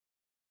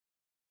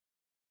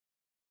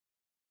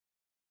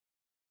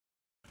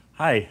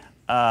Hi,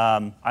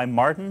 I'm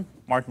Martijn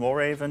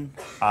Walraven.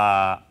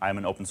 I'm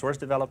an open source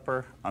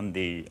developer on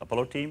the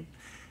Apollo team,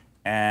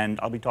 and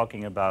I'll be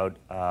talking about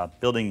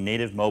building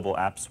native mobile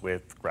apps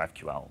with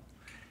GraphQL.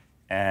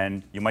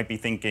 And you might be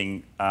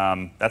thinking,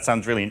 that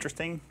sounds really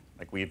interesting.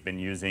 Like we've been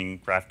using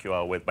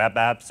GraphQL with web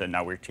apps, and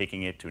now we're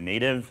taking it to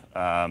native.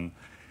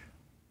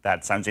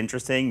 That sounds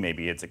interesting.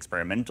 Maybe it's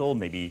experimental.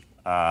 Maybe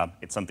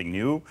it's something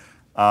new.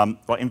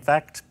 Well, in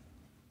fact,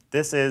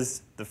 this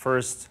is the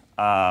first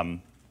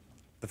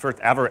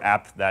ever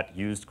app that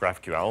used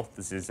GraphQL.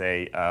 This is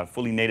a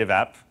fully native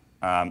app.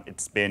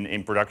 It's been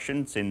in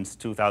production since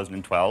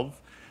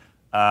 2012.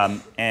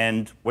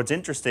 And what's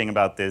interesting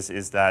about this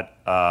is that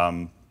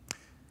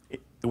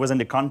it was in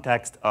the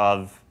context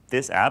of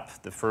this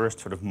app, the first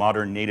sort of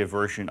modern native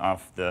version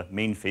of the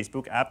main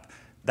Facebook app,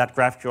 that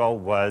GraphQL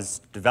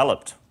was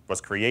developed,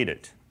 was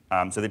created.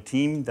 So the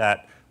team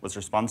that was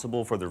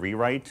responsible for the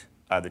rewrite,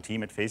 the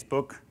team at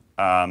Facebook,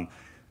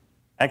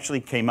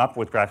 actually came up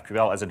with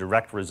GraphQL as a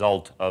direct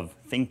result of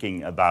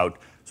thinking about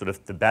sort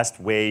of the best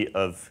way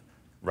of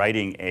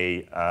writing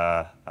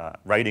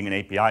an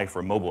API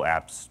for mobile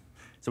apps.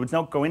 So it's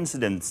no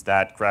coincidence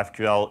that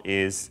GraphQL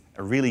is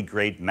a really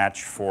great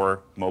match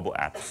for mobile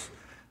apps.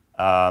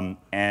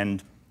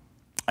 And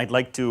I'd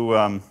like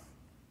to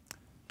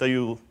tell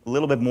you a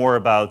little bit more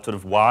about sort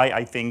of why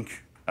I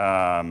think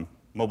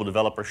mobile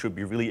developers should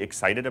be really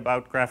excited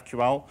about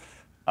GraphQL.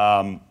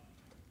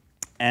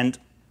 And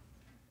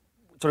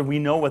sort of we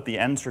know what the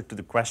answer to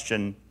the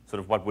question,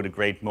 sort of what would a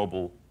great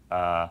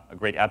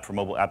app for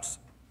mobile apps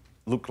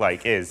look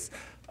like is.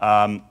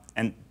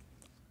 And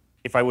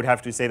if I would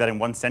have to say that in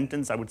one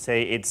sentence, I would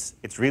say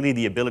it's really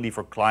the ability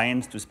for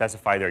clients to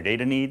specify their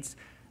data needs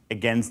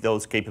against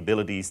those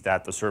capabilities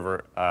that the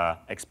server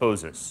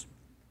exposes.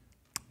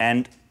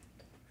 And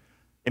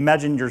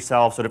imagine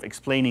yourself sort of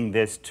explaining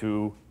this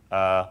to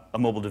a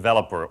mobile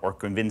developer, or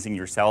convincing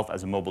yourself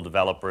as a mobile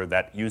developer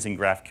that using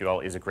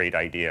GraphQL is a great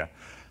idea.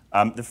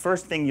 The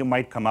first thing you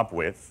might come up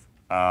with,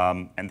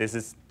 and this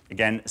is,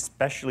 again,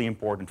 especially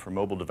important for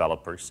mobile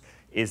developers,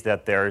 is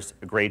that there's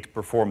a great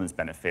performance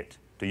benefit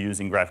to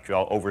using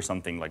GraphQL over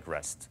something like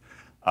REST.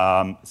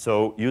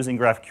 So using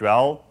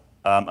GraphQL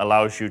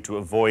allows you to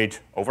avoid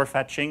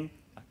overfetching.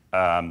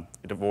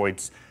 It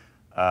avoids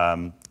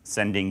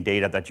sending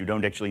data that you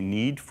don't actually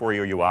need for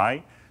your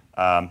UI,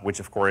 which,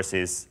 of course,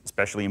 is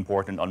especially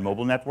important on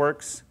mobile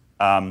networks.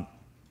 And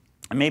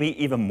maybe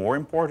even more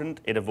important,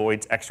 it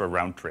avoids extra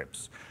round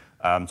trips.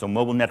 So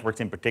mobile networks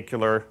in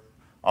particular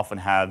often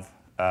have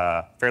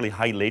fairly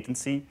high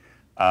latency.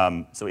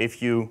 So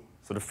if you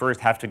sort of first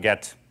have to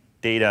get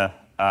data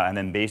and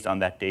then based on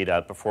that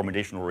data perform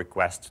additional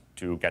requests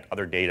to get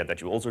other data that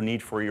you also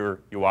need for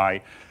your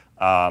UI,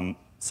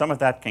 some of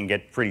that can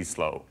get pretty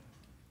slow.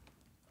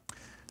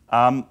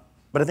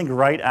 But I think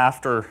right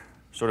after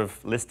sort of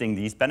listing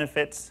these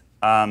benefits,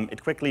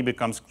 it quickly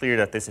becomes clear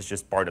that this is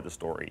just part of the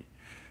story.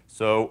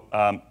 So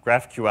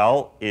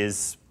GraphQL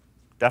is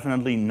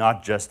definitely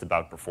not just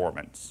about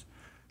performance.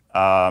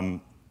 I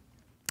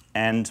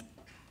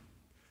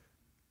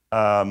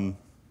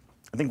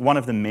think one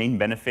of the main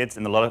benefits,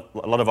 and a lot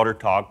of other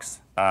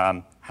talks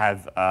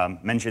have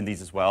mentioned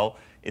these as well,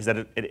 is that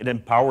it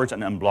empowers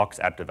and unblocks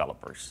app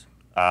developers.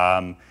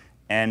 And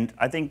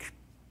I think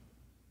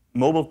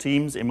mobile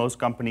teams in most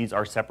companies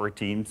are separate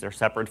teams. They're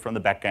separate from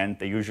the backend.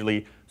 They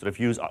usually sort of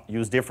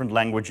use different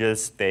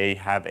languages. They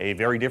have a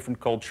very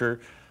different culture.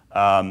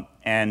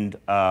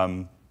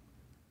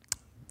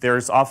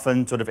 There's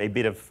often sort of a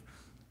bit of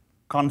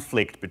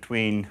conflict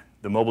between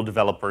the mobile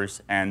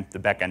developers and the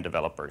backend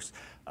developers.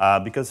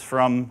 Because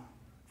from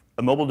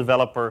a mobile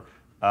developer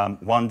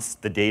wants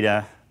the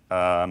data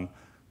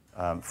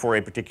for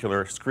a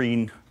particular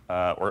screen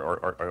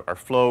or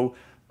flow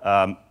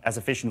as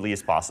efficiently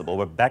as possible,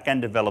 but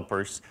backend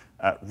developers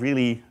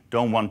really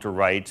don't want to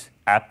write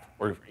app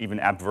or even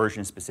app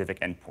version specific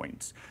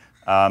endpoints.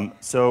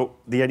 So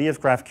the idea of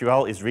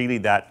GraphQL is really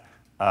that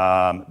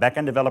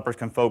backend developers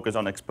can focus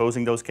on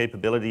exposing those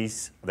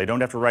capabilities. They don't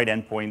have to write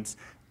endpoints,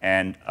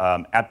 and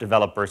app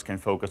developers can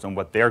focus on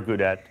what they're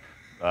good at,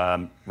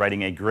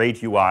 writing a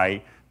great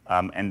UI,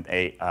 and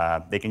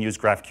they can use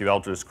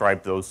GraphQL to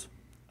describe those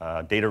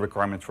data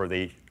requirements for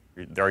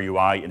their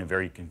UI in a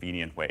very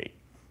convenient way.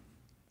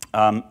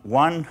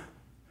 One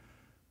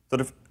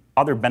sort of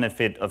other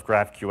benefit of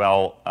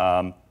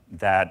GraphQL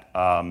that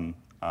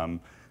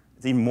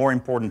is even more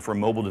important for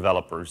mobile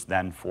developers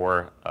than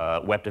for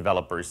web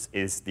developers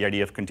is the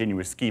idea of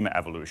continuous schema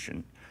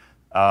evolution.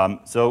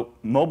 So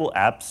mobile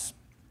apps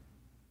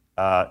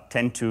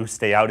tend to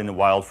stay out in the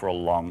wild for a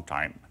long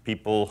time.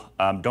 People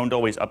don't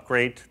always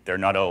upgrade. They're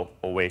not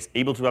always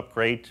able to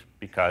upgrade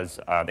because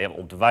they have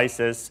old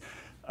devices.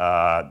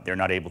 They're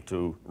not able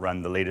to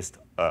run the latest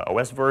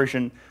OS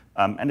version.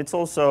 And it's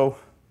also,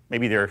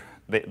 maybe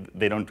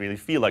they don't really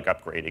feel like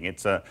upgrading.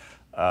 It's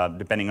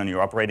depending on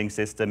your operating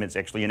system, it's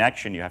actually an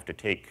action you have to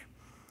take.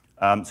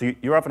 So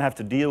you often have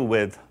to deal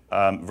with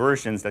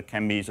versions that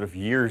can be sort of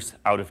years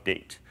out of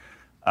date.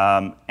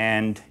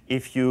 And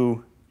if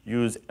you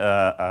use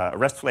a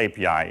RESTful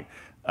API,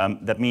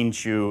 That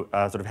means you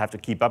sort of have to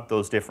keep up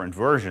those different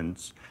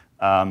versions,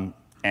 and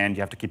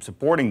you have to keep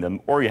supporting them,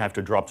 or you have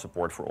to drop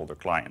support for older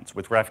clients.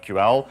 With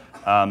GraphQL,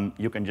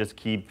 you can just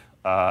keep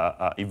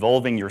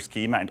evolving your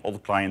schema, and all the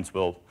clients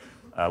will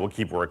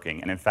keep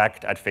working. And in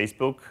fact, at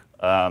Facebook,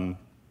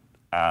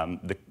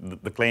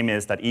 the claim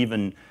is that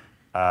even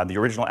the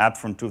original app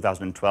from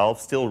 2012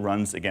 still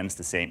runs against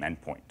the same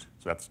endpoint.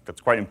 So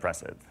that's quite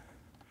impressive.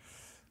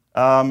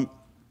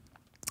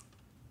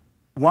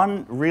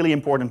 One really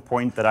important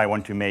point that I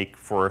want to make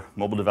for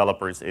mobile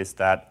developers is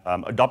that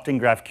adopting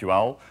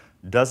GraphQL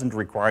doesn't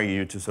require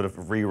you to sort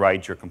of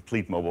rewrite your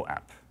complete mobile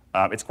app.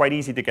 It's quite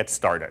easy to get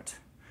started.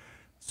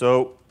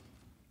 So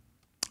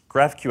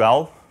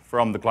GraphQL,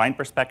 from the client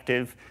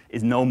perspective,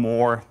 is no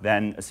more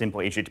than a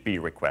simple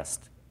HTTP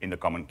request in the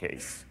common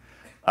case.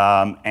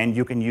 And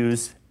you can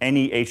use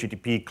any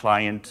HTTP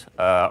client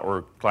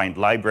or client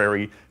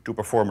library to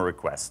perform a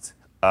request.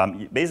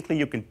 Basically,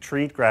 you can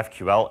treat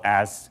GraphQL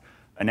as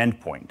an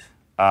endpoint.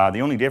 The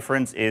only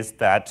difference is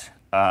that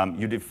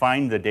you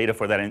define the data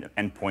for that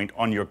endpoint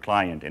on your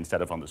client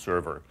instead of on the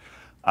server.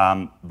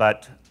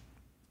 But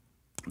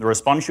the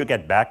response you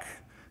get back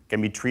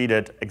can be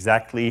treated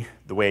exactly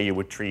the way you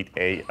would treat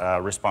a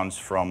response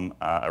from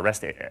a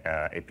REST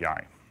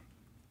API.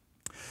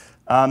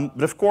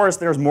 But of course,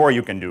 there's more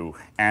you can do.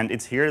 And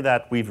it's here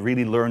that we've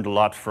really learned a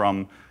lot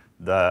from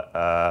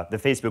the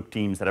Facebook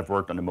teams that have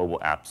worked on the mobile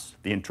apps.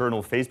 The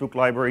internal Facebook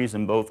libraries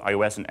in both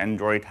iOS and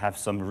Android have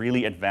some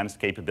really advanced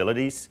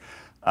capabilities.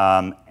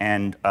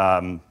 In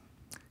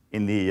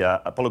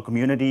the Apollo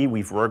community,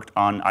 we've worked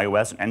on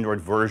iOS and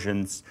Android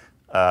versions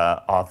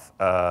of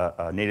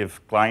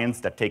native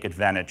clients that take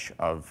advantage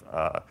of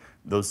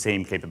those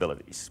same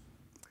capabilities.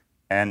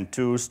 And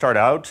to start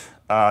out,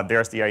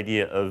 there's the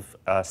idea of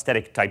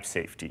static type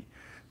safety.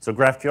 So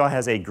GraphQL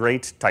has a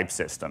great type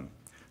system.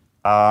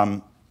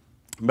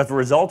 But the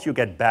result you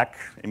get back,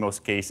 in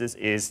most cases,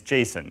 is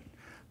JSON.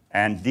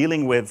 And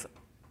dealing with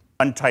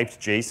untyped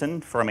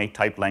JSON from a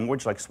typed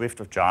language like Swift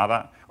or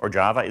Java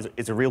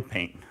is a real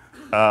pain.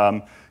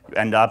 You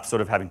end up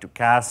sort of having to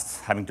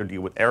cast, having to deal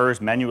with errors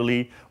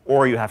manually,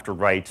 or you have to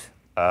write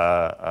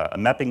a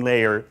mapping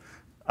layer.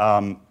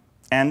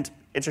 And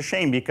it's a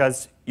shame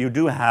because you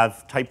do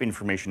have type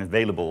information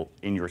available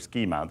in your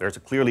schema. There's a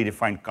clearly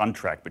defined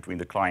contract between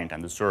the client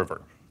and the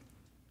server.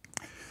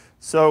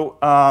 So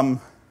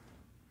I'll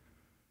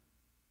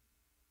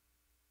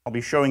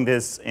be showing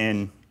this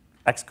in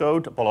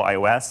Xcode, Apollo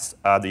iOS.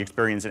 The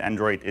experience in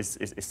Android is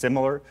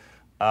similar.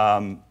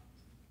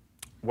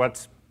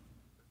 What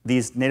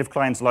these native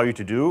clients allow you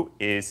to do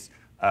is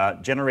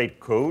generate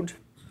code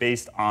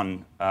based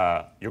on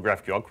your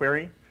GraphQL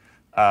query.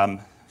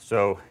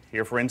 So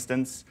here, for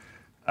instance,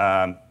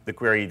 the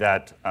query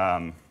that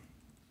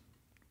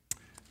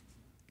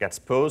gets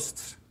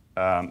posed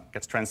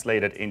gets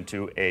translated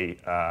into a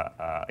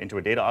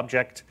data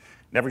object.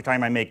 And every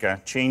time I make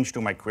a change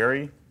to my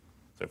query,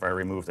 so if I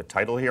remove the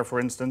title here, for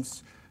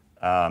instance,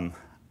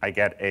 I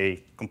get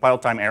a compile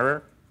time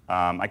error.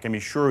 I can be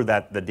sure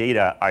that the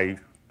data I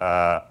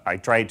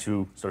try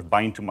to sort of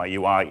bind to my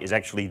UI is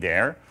actually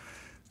there.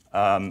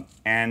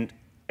 And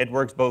it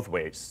works both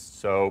ways.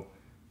 So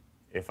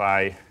if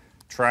I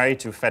try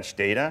to fetch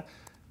data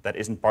that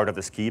isn't part of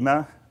the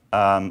schema,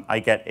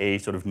 I get a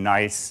sort of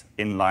nice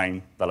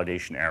inline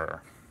validation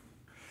error.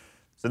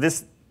 So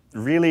this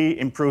really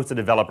improves the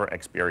developer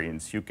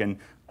experience. You can,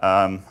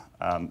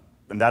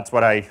 and that's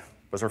what I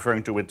was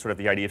referring to with sort of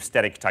the idea of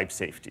static type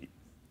safety.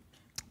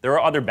 There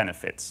are other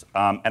benefits,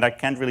 and I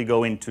can't really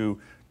go into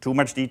too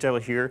much detail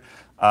here.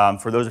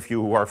 For those of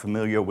you who are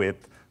familiar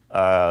with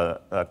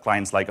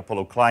clients like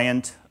Apollo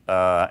Client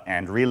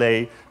and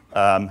Relay,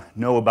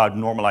 know about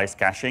normalized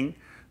caching.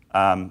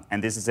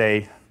 And this is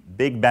a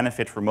big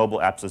benefit for mobile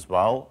apps as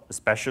well,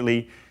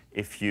 especially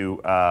if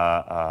you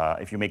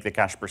make the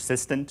cache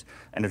persistent.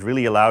 And it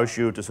really allows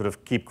you to sort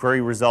of keep query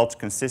results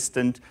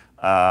consistent,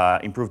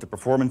 improve the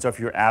performance of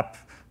your app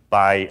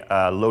by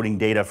loading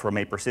data from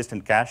a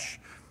persistent cache.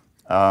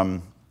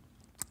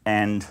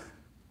 And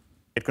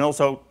it can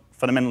also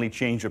fundamentally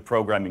change the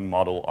programming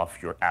model of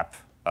your app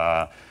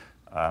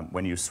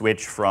when you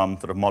switch from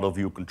sort of model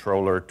view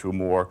controller to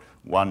more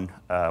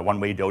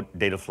one-way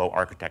data flow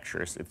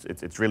architectures.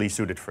 It's really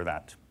suited for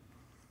that.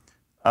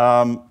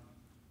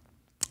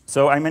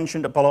 So I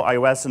mentioned Apollo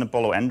iOS and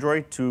Apollo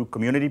Android, two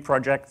community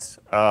projects.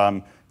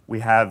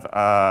 We have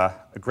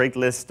a great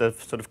list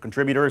of sort of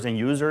contributors and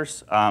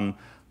users.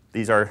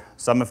 These are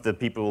some of the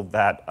people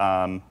that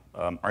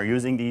are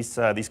using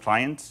these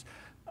clients.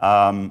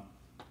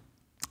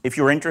 If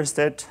you're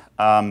interested,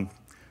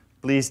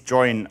 please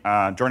join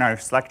our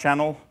Slack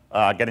channel,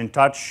 get in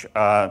touch,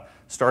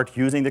 start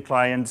using the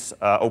clients,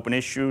 open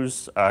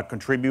issues,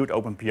 contribute,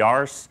 open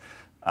PRs,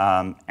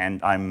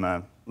 and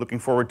I'm looking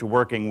forward to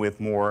working with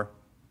more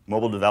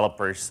mobile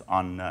developers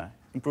on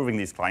improving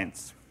these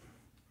clients.